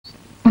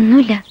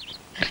ഒന്നുമില്ല,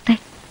 വെറുതെ.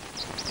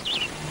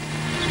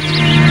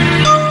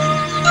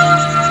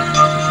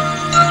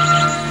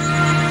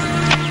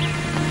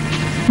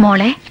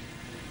 മോളെ,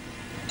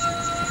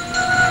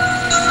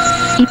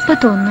 ഇപ്പൊ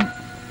തോന്നുന്നു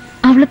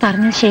അവള്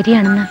പറഞ്ഞത്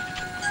ശരിയാണെന്ന്.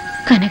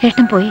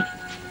 കനകേട്ടൻ പോയി,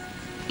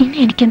 ഇനി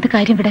എനിക്കെന്ത്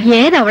കാര്യം ഇവിടെ?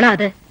 ഏതവളാ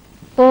അത്?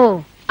 ഓ,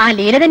 ആ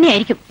ലീല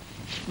തന്നെയായിരിക്കും.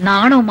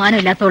 നാണോ മാനോ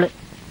ഇല്ലാത്തോള്.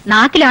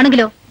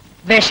 നാക്കിലാണെങ്കിലോ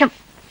വിഷം.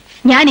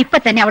 ഞാൻ ഇപ്പൊ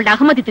തന്നെ അവളുടെ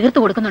അഹമ്മതി തീർത്തു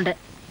കൊടുക്കുന്നുണ്ട്.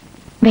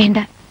 വേണ്ട,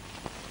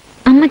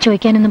 അമ്മ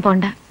ചോദിക്കാനൊന്നും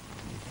പോണ്ട.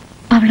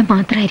 അവള്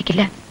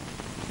മാത്രമായിരിക്കില്ല,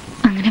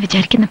 അങ്ങനെ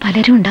വിചാരിക്കുന്ന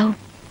പലരും ഉണ്ടാവും.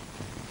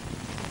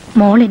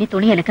 മോൾ ഇനി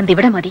തുണി അലക്കുന്നത്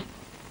ഇവിടെ മതി.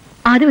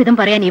 അതും ഇതും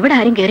പറയാൻ ഇവിടെ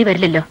ആരും കയറി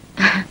വരില്ലല്ലോ.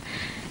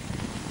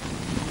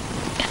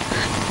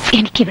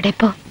 എനിക്കിവിടെ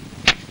ഇപ്പോ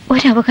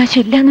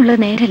ഒരവകാശം ഇല്ല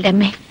എന്നുള്ളത് നേരല്ല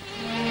അമ്മേ.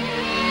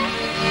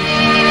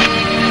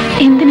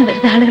 എന്തിനു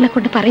വെറുതെ ആളുകളെ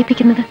കൊണ്ട്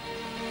പറയിപ്പിക്കുന്നത്?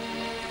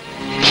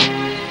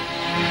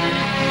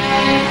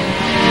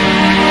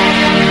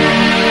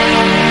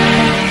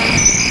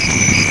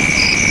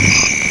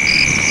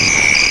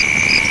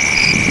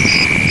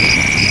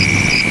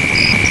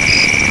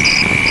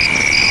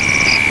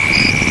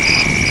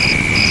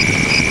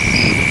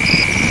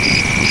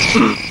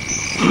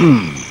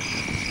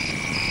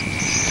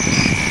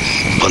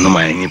 ഒന്ന്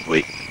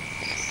മയങ്ങിപ്പോയി.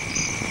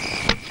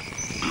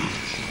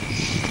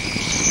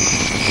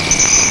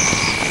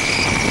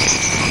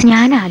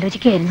 ഞാൻ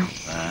ആലോചിക്കായിരുന്നു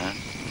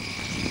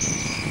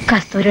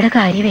കസ്തൂരിയുടെ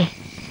കാര്യമേ.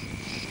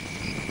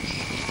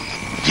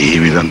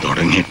 ജീവിതം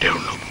തുടങ്ങിയിട്ടേ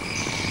ഉള്ളൂ,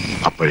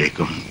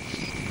 അപ്പോഴേക്കും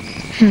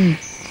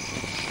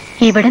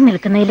ഇവിടെ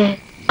നിൽക്കുന്നതില്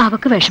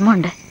അവക്ക്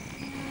വിഷമമുണ്ട്.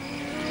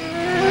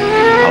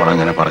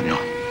 അവളങ്ങനെ പറഞ്ഞോ?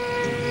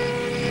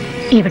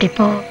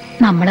 ഇവിടിപ്പോ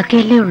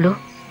നമ്മളൊക്കെയല്ലേ ഉള്ളൂ.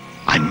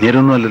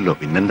 അന്യരൊന്നും അല്ലല്ലോ,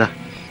 പിന്നെന്താ?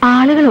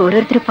 ആളുകൾ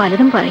ഓരോരുത്തർ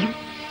പലതും പറയും.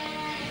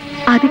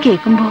 അത്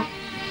കേൾക്കുമ്പോ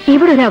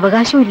ഇവിടെ ഒരു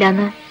അവകാശവും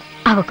ഇല്ലാന്ന്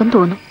അവക്കും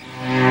തോന്നും.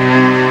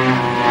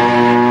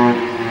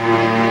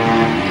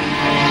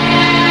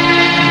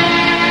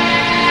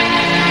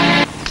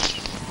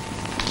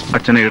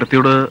 അച്ഛനെ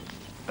ഇടത്തിയോട്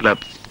അല്ല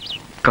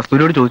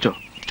കസ്തൂരിയോട് ചോദിച്ചോ?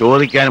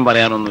 ചോദിക്കാനും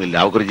പറയാനൊന്നുമില്ല.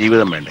 അവക്കൊരു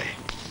ജീവിതം വേണ്ടേ?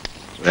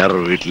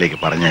 വേറൊരു വീട്ടിലേക്ക്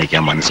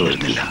പറഞ്ഞയക്കാൻ മനസ്സ്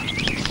വരുന്നില്ല.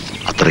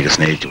 അത്രയ്ക്ക്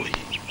സ്നേഹിച്ചു പോയി.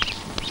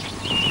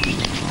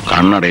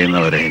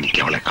 കണ്ണടയുന്നവരെ എനിക്ക്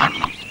അവളെ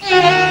കാണണം.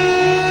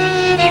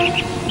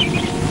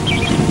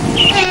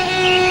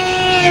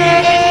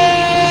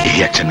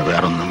 ഈ അച്ഛന്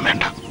വേറൊന്നും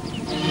വേണ്ട.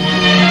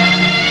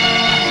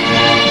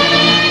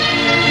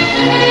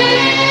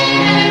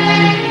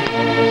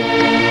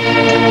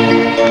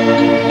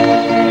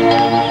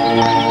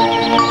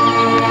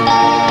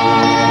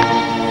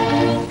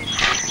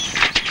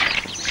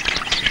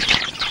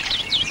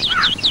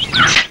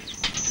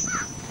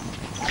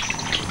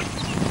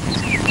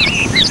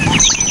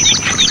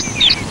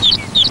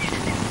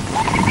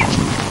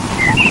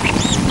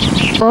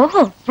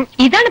 ഓഹോ,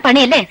 ഇതാണ്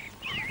പണിയല്ലേ?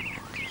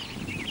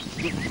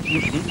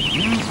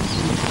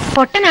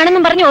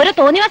 പൊട്ടനാണെന്നും പറഞ്ഞ് ഓരോ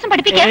തോന്നിവാസം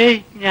പഠിപ്പിക്കാം.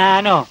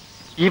 ഞാനോ?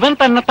 ഇവൻ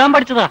തന്നെത്താൻ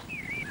പഠിച്ചതാ.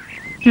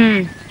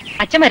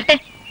 അച്ഛൻ വരട്ടെ,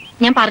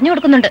 ഞാൻ പറഞ്ഞു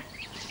കൊടുക്കുന്നുണ്ട്.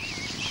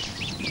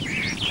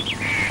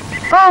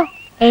 ഓ,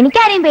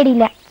 എനിക്കാരെയും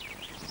പേടിയില്ല.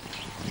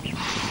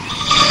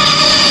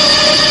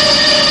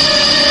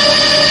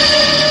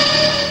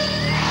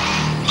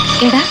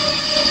 എടാ,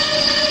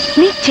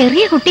 നീ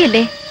ചെറിയ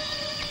കുട്ടിയല്ലേ?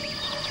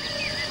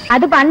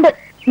 അത് പണ്ട്,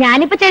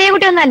 ഞാനിപ്പോ ചെറിയ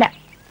കുട്ടിയൊന്നല്ല.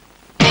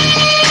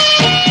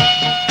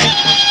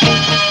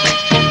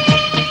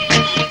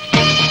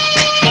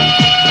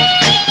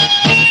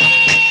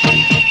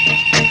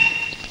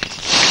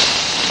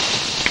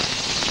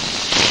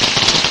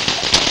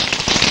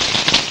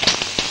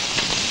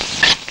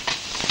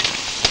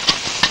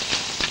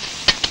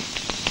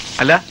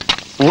 അല്ല,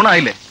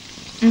 ഊണായില്ലേ?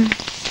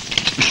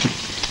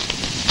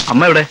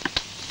 അമ്മ എവിടെ?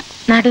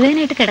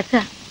 നടുവേനായിട്ട്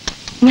കിടക്കുക.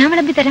 ഞാൻ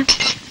വിളമ്പി തരാം,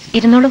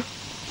 ഇരുന്നോളൂ.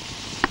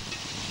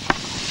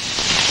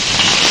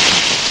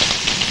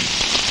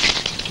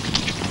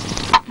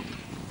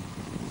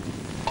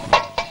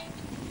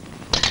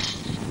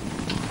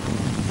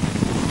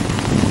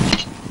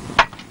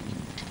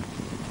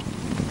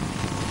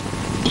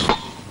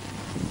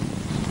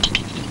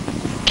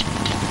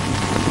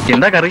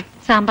 എന്താ കറി?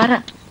 സാമ്പാറാ.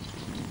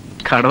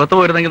 കടവത്ത്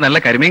പോയിരുന്നെങ്കിൽ നല്ല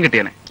കരിമീൻ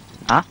കിട്ടിയനെ.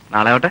 ആ,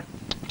 നാളെ ആവട്ടെ.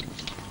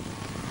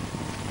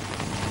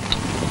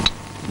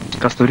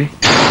 കസ്തൂരി,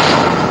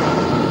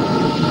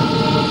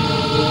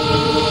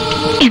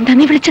 എന്താ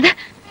നീ വിളിച്ചത്?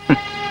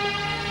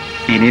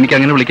 ഇനി എനിക്ക്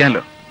അങ്ങനെ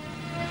വിളിക്കാനല്ലോ.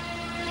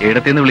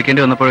 ഏടത്തിന്ന്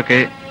വിളിക്കേണ്ടി വന്നപ്പോഴൊക്കെ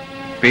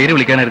പേര്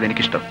വിളിക്കാനായിരുന്നു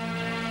എനിക്കിഷ്ടം.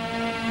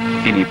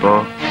 ഇനിയിപ്പോ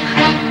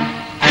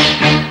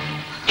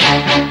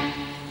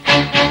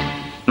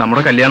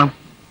നമ്മുടെ കല്യാണം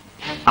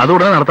അത്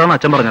ഉടനെ നടത്താമെന്ന്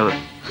അച്ഛൻ പറഞ്ഞത്.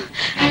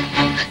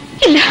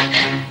 ഇല്ല,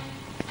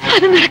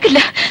 അത് നടക്കില്ല.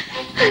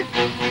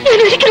 ഞാൻ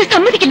ഒരിക്കലും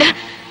സമ്മതിക്കില്ല.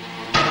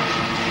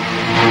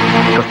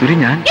 കസ്തൂരി,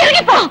 ഞാൻ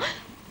ഇറങ്ങിപ്പോ.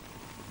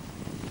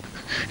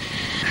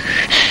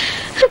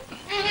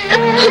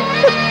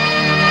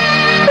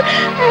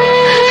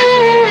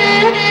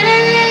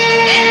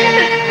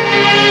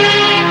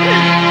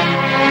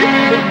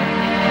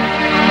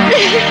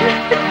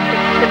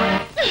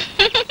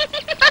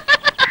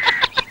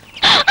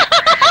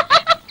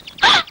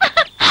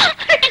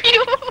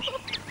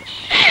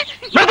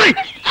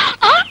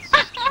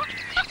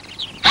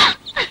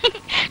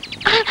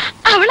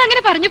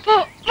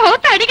 കണ്ടപ്പോ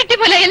മുഖത്ത് അടി കിട്ടി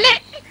പോലെ അല്ലേ?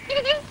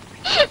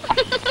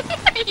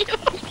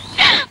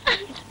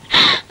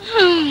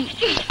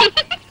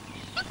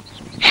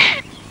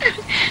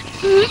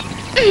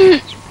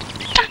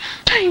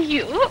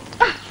 അയ്യോ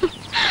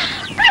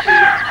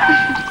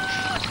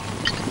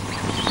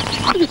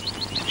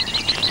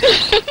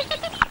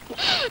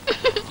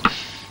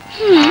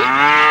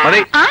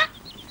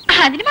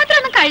അതിന്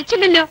മാത്രമൊന്നും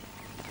കഴിച്ചില്ലല്ലോ.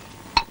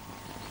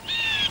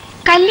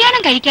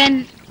 കല്യാണം കഴിക്കാൻ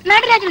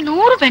നടരാജന്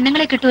 100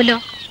 പെണ്ണുങ്ങളെ കിട്ടുമല്ലോ.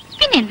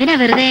 പിന്നെ എന്തിനാ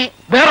വെറുതെ?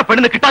 വേറെ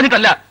പെണ്ണിനെ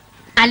കിട്ടാഞ്ഞിട്ടല്ല.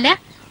 അല്ല,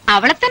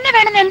 അവളെ തന്നെ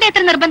വേണമെന്ന് എന്താ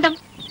എത്ര നിർബന്ധം?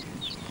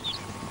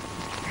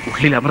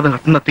 ഉള്ളിൽ അമൃതം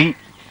കത്തുന്ന തീ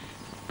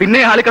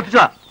പിന്നെ ആളി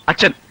കത്തിച്ചതാ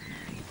അച്ഛൻ.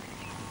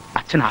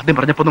 അച്ഛൻ ആദ്യം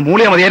പറഞ്ഞപ്പോ ഒന്ന്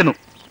മൂളിയാ മതിയായിരുന്നു.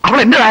 അവൾ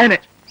എന്റെ രായനെ.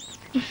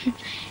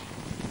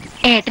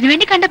 ഏട്ടന്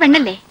വേണ്ടി കണ്ട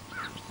പെണ്ണല്ലേ,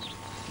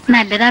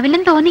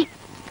 നല്ലതാവില്ലെന്ന് തോന്നി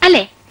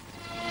അല്ലേ?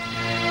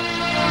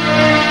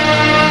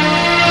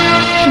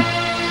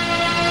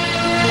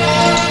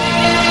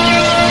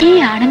 ഈ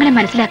ആണുങ്ങളെ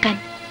മനസ്സിലാക്കാൻ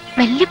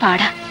വലിയ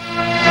പാടാ.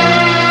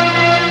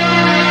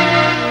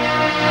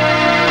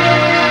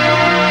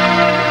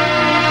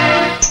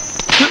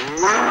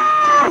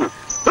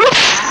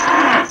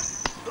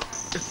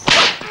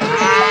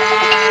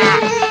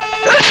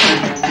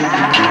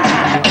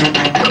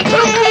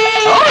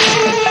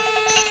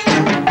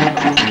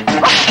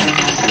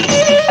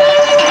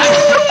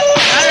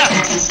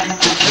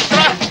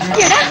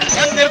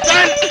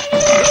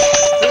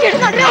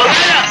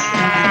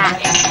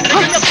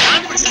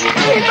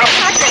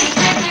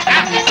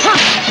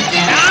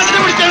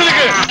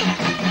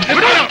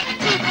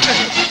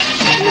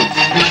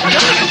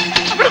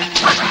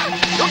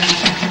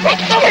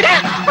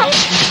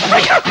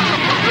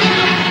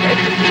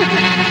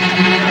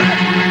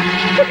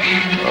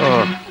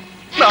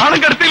 നാണം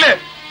കെടുത്തില്ലേ?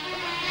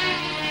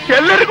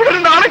 എല്ലാരും കൂടെ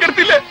നാണം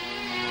കെടുത്തില്ലേ?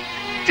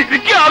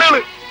 ചിരിക്കുക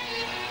ആളുകള്.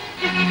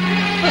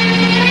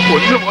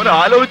 ഒന്നുപോലെ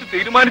ആലോചിച്ച്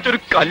തീരുമാനിച്ചൊരു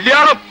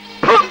കല്യാണം.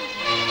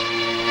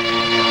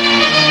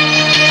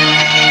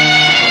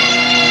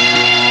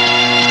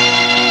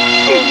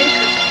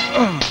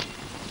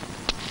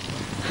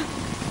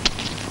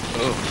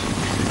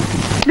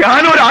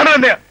 ഞാനൊരാണ്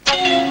തന്നെയാ.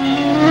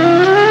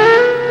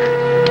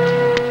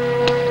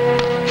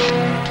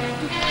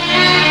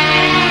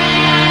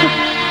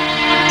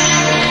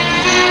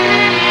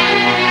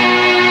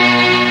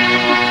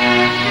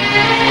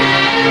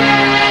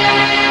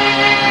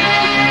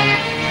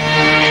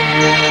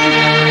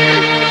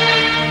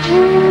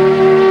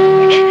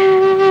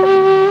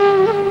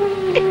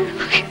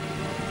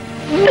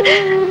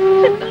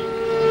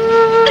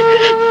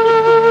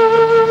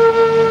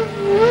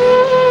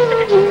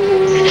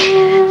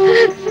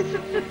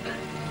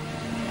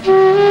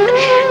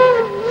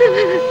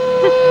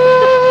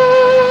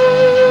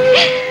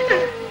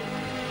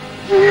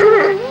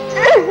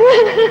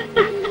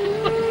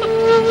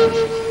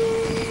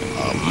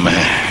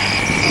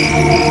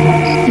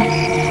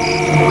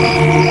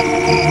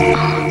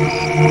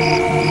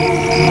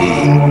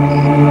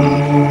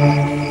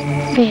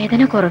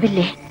 വേദന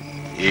കുറവില്ലേ?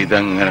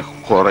 ഇതങ്ങനെ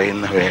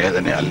കുറയുന്ന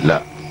വേദനയല്ല,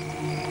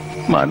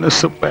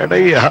 മനസ്സ്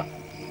പെടയ.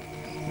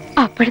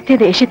 അപ്പോഴത്തെ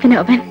ദേഷ്യത്തിന്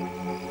അവൻ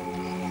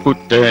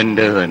കുറ്റം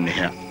എന്റെ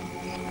തന്നെയാ.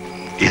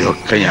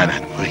 ഇതൊക്കെ ഞാൻ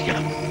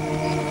അനുഭവിക്കണം.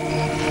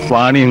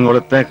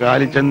 വാണിയംകുളത്തെ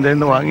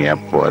കാലിച്ചന്തന്ന് വാങ്ങിയാ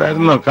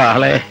പോരായിരുന്നോ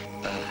കാളെ?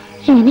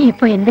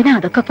 ഇനിയിപ്പോ എന്തിനാ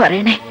അതൊക്കെ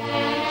പറയണേ?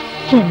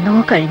 എന്നോ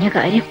കഴിഞ്ഞ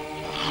കാര്യം.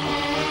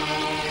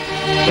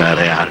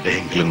 വേറെ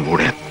ആരുടെയെങ്കിലും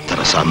കൂടെ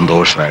എത്ര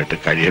സന്തോഷമായിട്ട്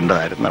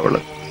കഴിയേണ്ടതായിരുന്നു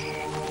അവള്.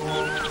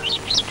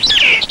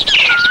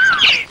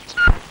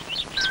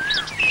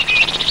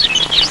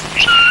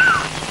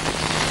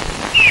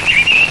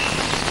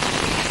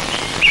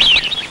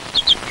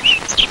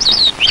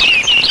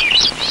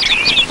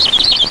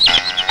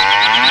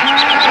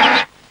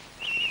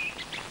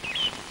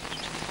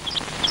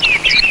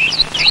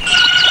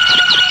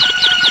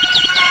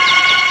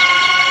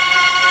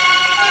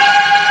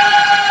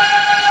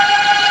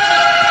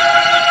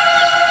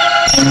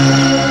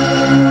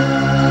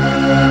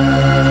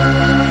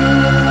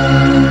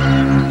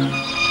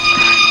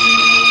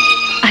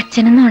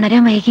 അച്ഛനൊന്ന്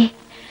ഉണരാൻ വൈകി.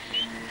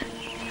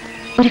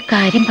 ഒരു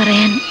കാര്യം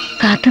പറയാൻ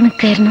കാത്തു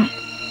നിൽക്കായിരുന്നു.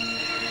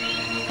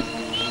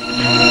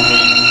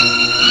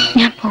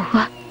 ഞാൻ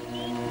പോവാ.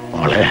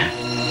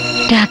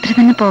 രാത്രി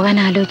തന്നെ പോകാൻ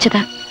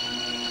ആലോചിച്ചതാ,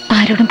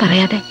 ആരോടും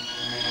പറയാതെ.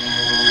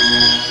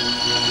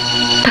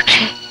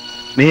 പക്ഷേ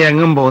നീ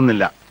എങ്ങും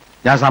പോകുന്നില്ല,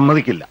 ഞാൻ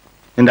സമ്മതിക്കില്ല.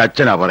 നിന്റെ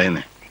അച്ഛനാ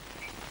പറയുന്നേ.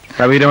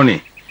 കവിരോണി,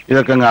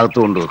 ഇതൊക്കെ അങ്ങ് അകത്ത്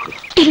കൊണ്ടുവെക്ക്.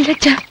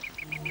 ഇല്ലച്ച,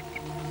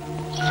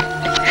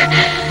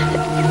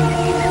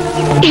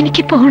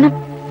 എനിക്ക് പോണം.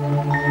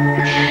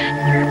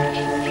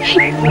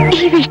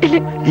 ഈ വീട്ടില്,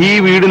 ഈ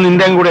വീട്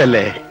നിന്റെ കൂടെ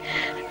അല്ലേ?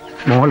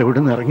 മോൾ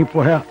ഇവിടുന്ന്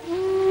ഇറങ്ങിപ്പോയാ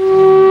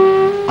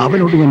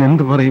അവനോട് ഞാൻ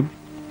എന്ത് പറയും?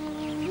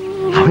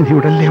 അവൻ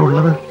ഇവിടല്ലേ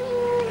ഉള്ളത്?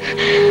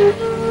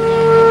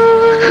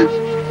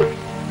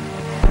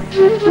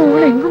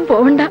 മോളെങ്ങും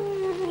പോവണ്ട.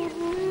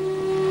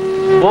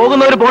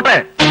 പോകുന്നവര് പോട്ടെ.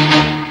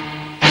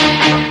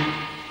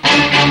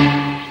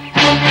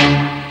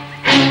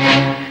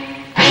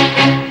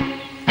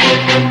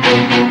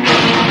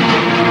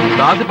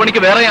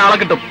 ദാസിപ്പണിക്ക് വേറെ ആളെ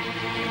കിട്ടും.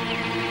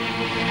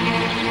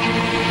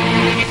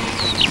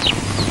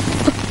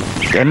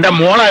 എന്റെ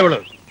മോളാ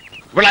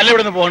ഇവളല്ല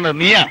ഇവിടെ നിന്ന് പോകേണ്ടത്,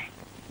 നീയാ.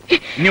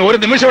 നീ ഒരു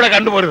നിമിഷം ഇവിടെ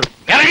കണ്ടുപോരുത്.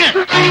 ഇറങ്ങ്,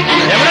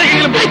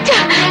 എവിടെയെങ്കിലും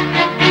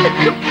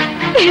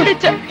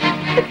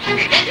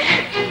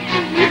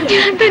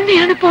ഞാൻ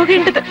തന്നെയാണ്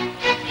പോകേണ്ടത്.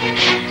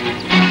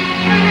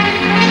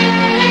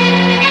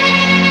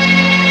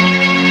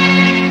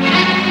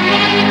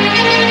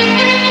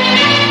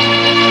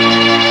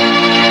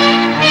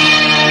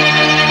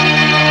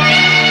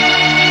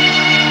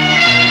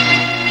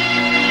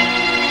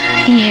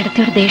 ഈ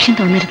ഏടത്തിയോട് ദേഷ്യം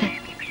തോന്നരുത്.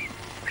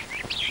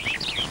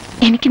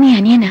 എനിക്ക് നീ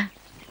അനിയനാ.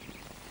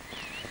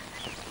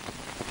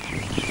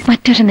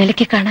 മറ്റൊരു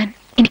നിലയ്ക്ക് കാണാൻ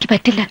എനിക്ക്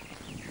പറ്റില്ല.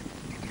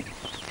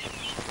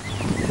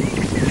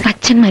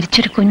 അച്ഛൻ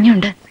മരിച്ചൊരു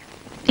കുഞ്ഞുണ്ട്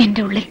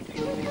എന്റെ ഉള്ളിൽ.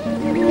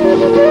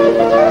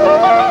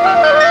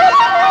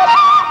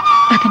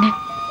 അതിന്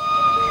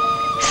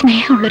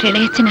സ്നേഹമുള്ളൊരു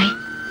ഇളയച്ചനായി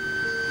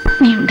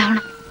നീ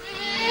ഉണ്ടാവണം.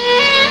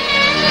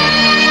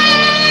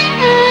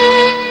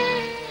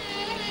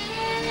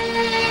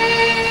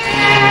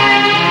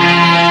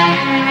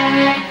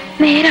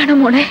 നേരാണോ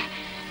മോളെ?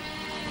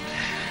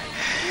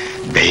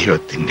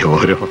 ദൈവത്തിന്റെ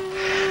ഓരോ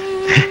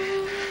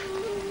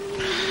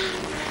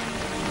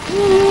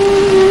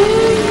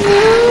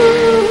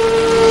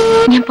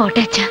ഞാൻ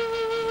പോട്ടെ അച്ഛാ.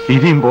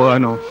 ഇനിയും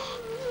പോകാനോ?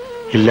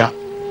 ഇല്ല.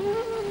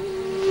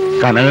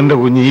 കനകന്റെ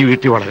കുഞ്ഞ് ഈ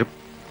വീട്ടിൽ വളരും.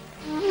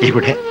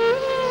 ഇവിടെ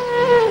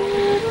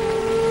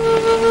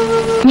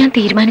ഞാൻ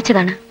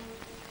തീരുമാനിച്ചതാണ്.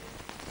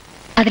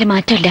 അതിൽ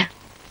മാറ്റമില്ല.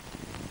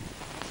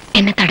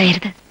 എന്നെ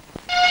തടയരുത്.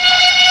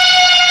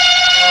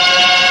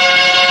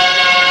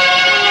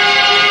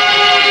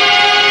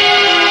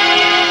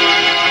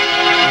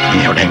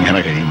 നീ അവിടെ എങ്ങനെ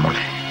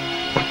കഴിയുമ്പോളെ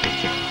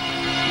ഒറ്റയ്ക്ക്?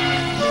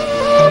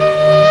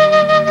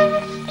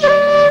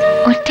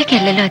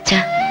 ഒറ്റയ്ക്കല്ലല്ലോ അച്ഛാ.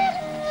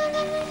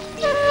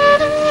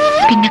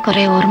 പിന്നെ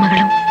കുറെ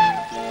ഓർമ്മകളും.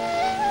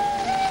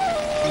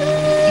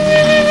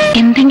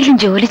 എന്തെങ്കിലും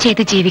ജോലി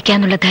ചെയ്ത്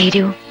ജീവിക്കാന്നുള്ള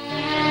ധൈര്യവും.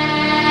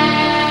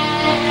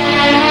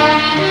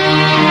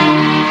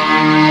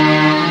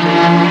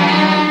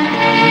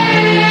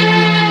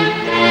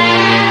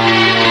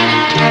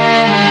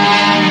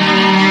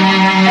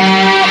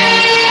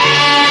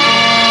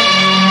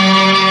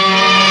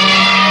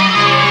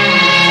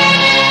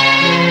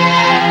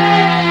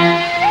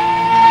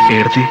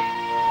 ഏടത്തി,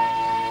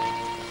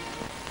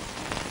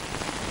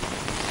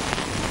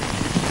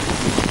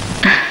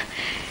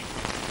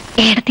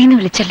 ഏടത്തിന്ന്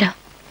വിളിച്ചല്ലോ,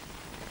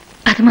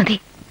 അത് മതി.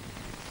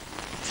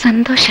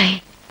 സന്തോഷായി.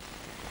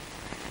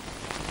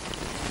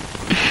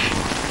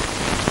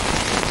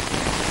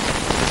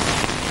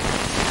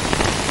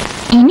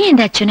 ഇനി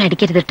എന്റെ അച്ഛനെ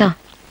അടിക്കരുത് കേട്ടോ.